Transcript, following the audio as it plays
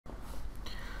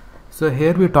So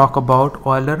here we talk about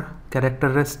Euler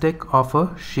characteristic of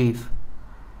a sheaf.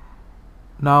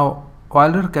 Now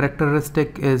Euler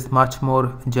characteristic is much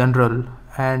more general,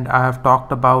 and I have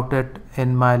talked about it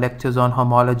in my lectures on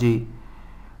homology.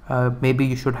 Maybe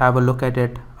you should have a look at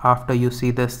it after you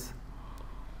see this,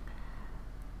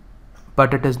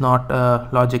 but it is not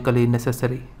logically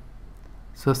necessary.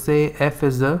 So say F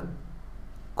is a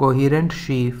coherent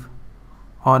sheaf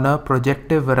on a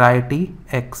projective variety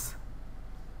X.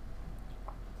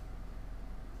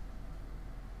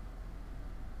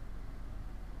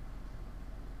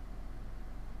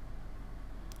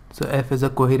 So F is a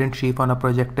coherent sheaf on a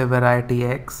projective variety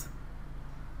X.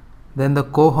 Then the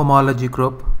cohomology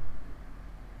group,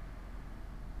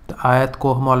 the ith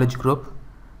cohomology group,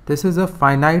 this is a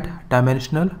finite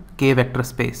dimensional K vector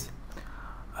space.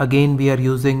 Again, we are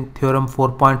using theorem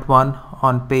 4.1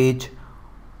 on page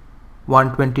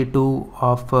 122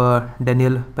 of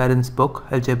Daniel Perrin's book,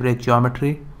 Algebraic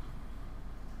Geometry.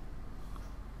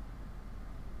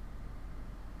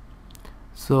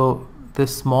 So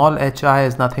this small hi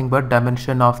is nothing but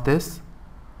dimension of this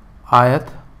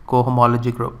ith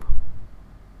cohomology group.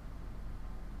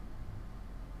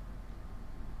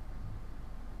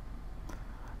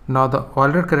 Now the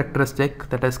Euler characteristic,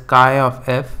 that is chi of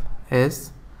F,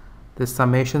 is this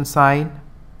summation sign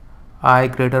I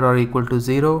greater or equal to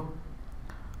 0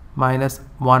 minus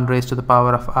 1 raised to the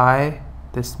power of I,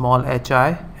 this small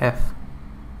hi f.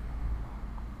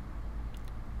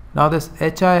 Now this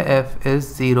HIF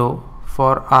is 0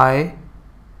 for I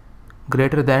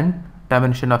greater than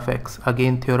dimension of X.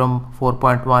 Again, theorem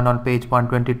 4.1 on page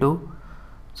 122.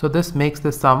 So this makes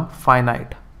the sum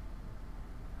finite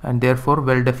and therefore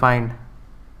well defined.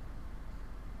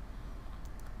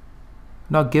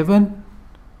 Now given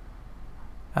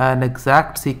an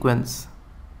exact sequence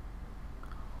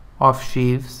of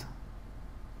sheaves,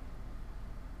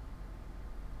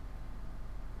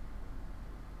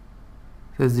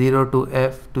 so 0 to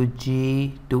F to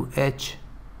G to H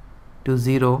to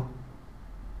 0,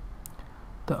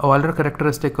 the Euler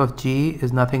characteristic of G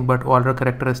is nothing but Euler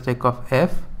characteristic of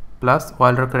F plus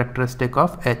Euler characteristic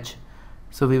of H.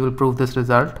 So we will prove this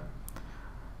result.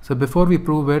 So before we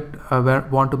prove it, I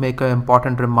want to make an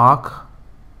important remark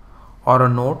or a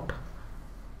note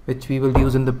which we will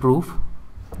use in the proof.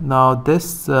 Now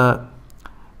this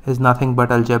is nothing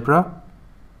but algebra.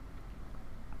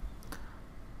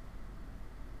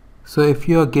 So if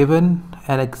you are given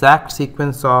an exact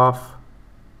sequence of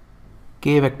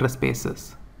K vector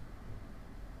spaces,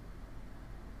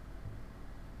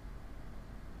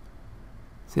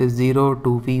 say 0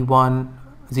 to V1,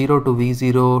 0 to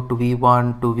V0 to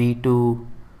V1 to V2 to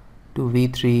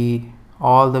V3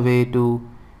 all the way to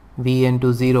Vn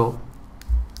to 0,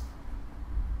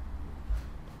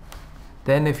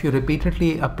 then if you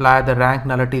repeatedly apply the rank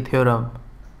nullity theorem,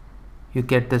 you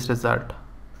get this result.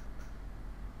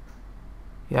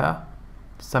 Yeah,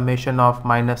 summation of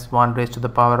minus 1 raised to the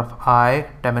power of I,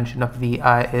 dimension of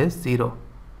Vi is 0.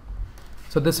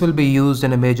 So this will be used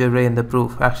in a major way in the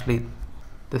proof. Actually,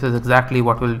 this is exactly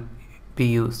what will be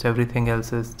used. Everything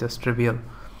else is just trivial.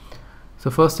 So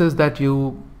first is that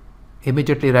you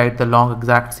immediately write the long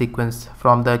exact sequence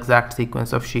from the exact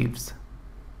sequence of sheaves.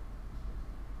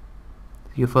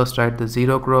 You first write the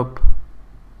 0 group,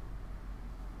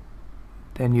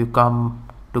 then you come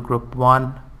to group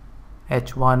 1,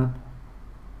 H1,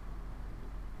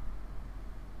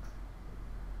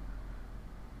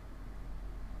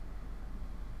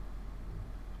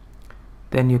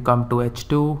 then you come to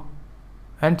H2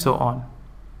 and so on.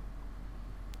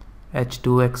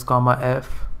 H2x comma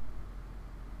F,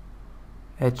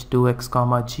 H2x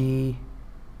comma G.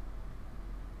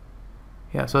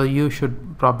 Yeah, so you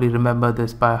should probably remember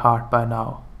this by heart by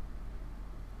now.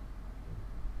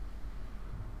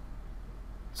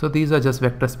 So these are just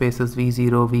vector spaces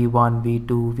V0, V1,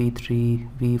 V2, V3,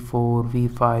 V4,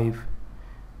 V5,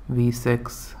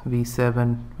 V6,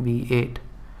 V7, V8.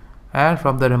 And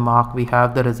from the remark we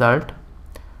have the result,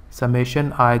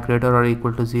 summation I greater or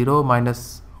equal to 0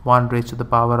 minus 1 raised to the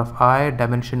power of I,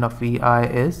 dimension of Vi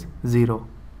is 0.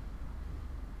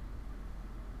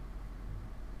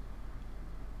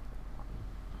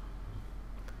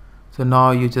 So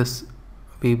now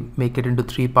we make it into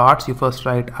 3 parts. You first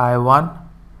write I1.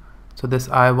 So this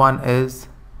I1 is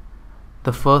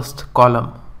the first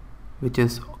column, which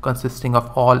is consisting of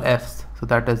all F's. So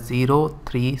that is 0,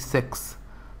 3, 6.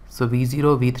 So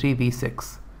V0, V3,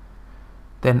 V6.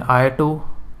 Then I2.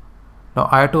 Now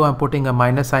I2 I'm putting a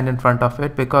minus sign in front of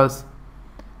it because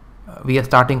we are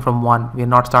starting from 1. We are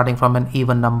not starting from an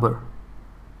even number.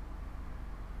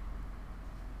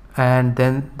 And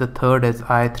then the third is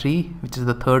I3, which is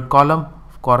the third column.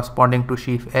 Of corresponding to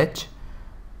sheaf H.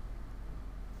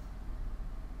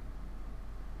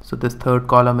 So this third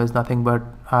column is nothing but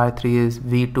I3 is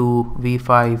V2,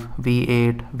 V5,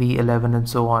 V8, V11 and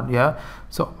so on. Yeah.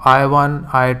 So I1,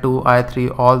 I2,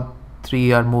 I3, all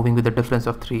three are moving with a difference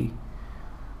of 3.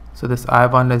 So this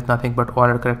I1 is nothing but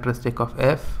order characteristic of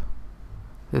F.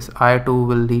 This I2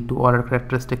 will lead to order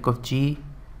characteristic of G.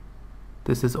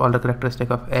 This is order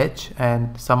characteristic of H,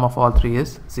 and sum of all three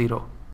is 0.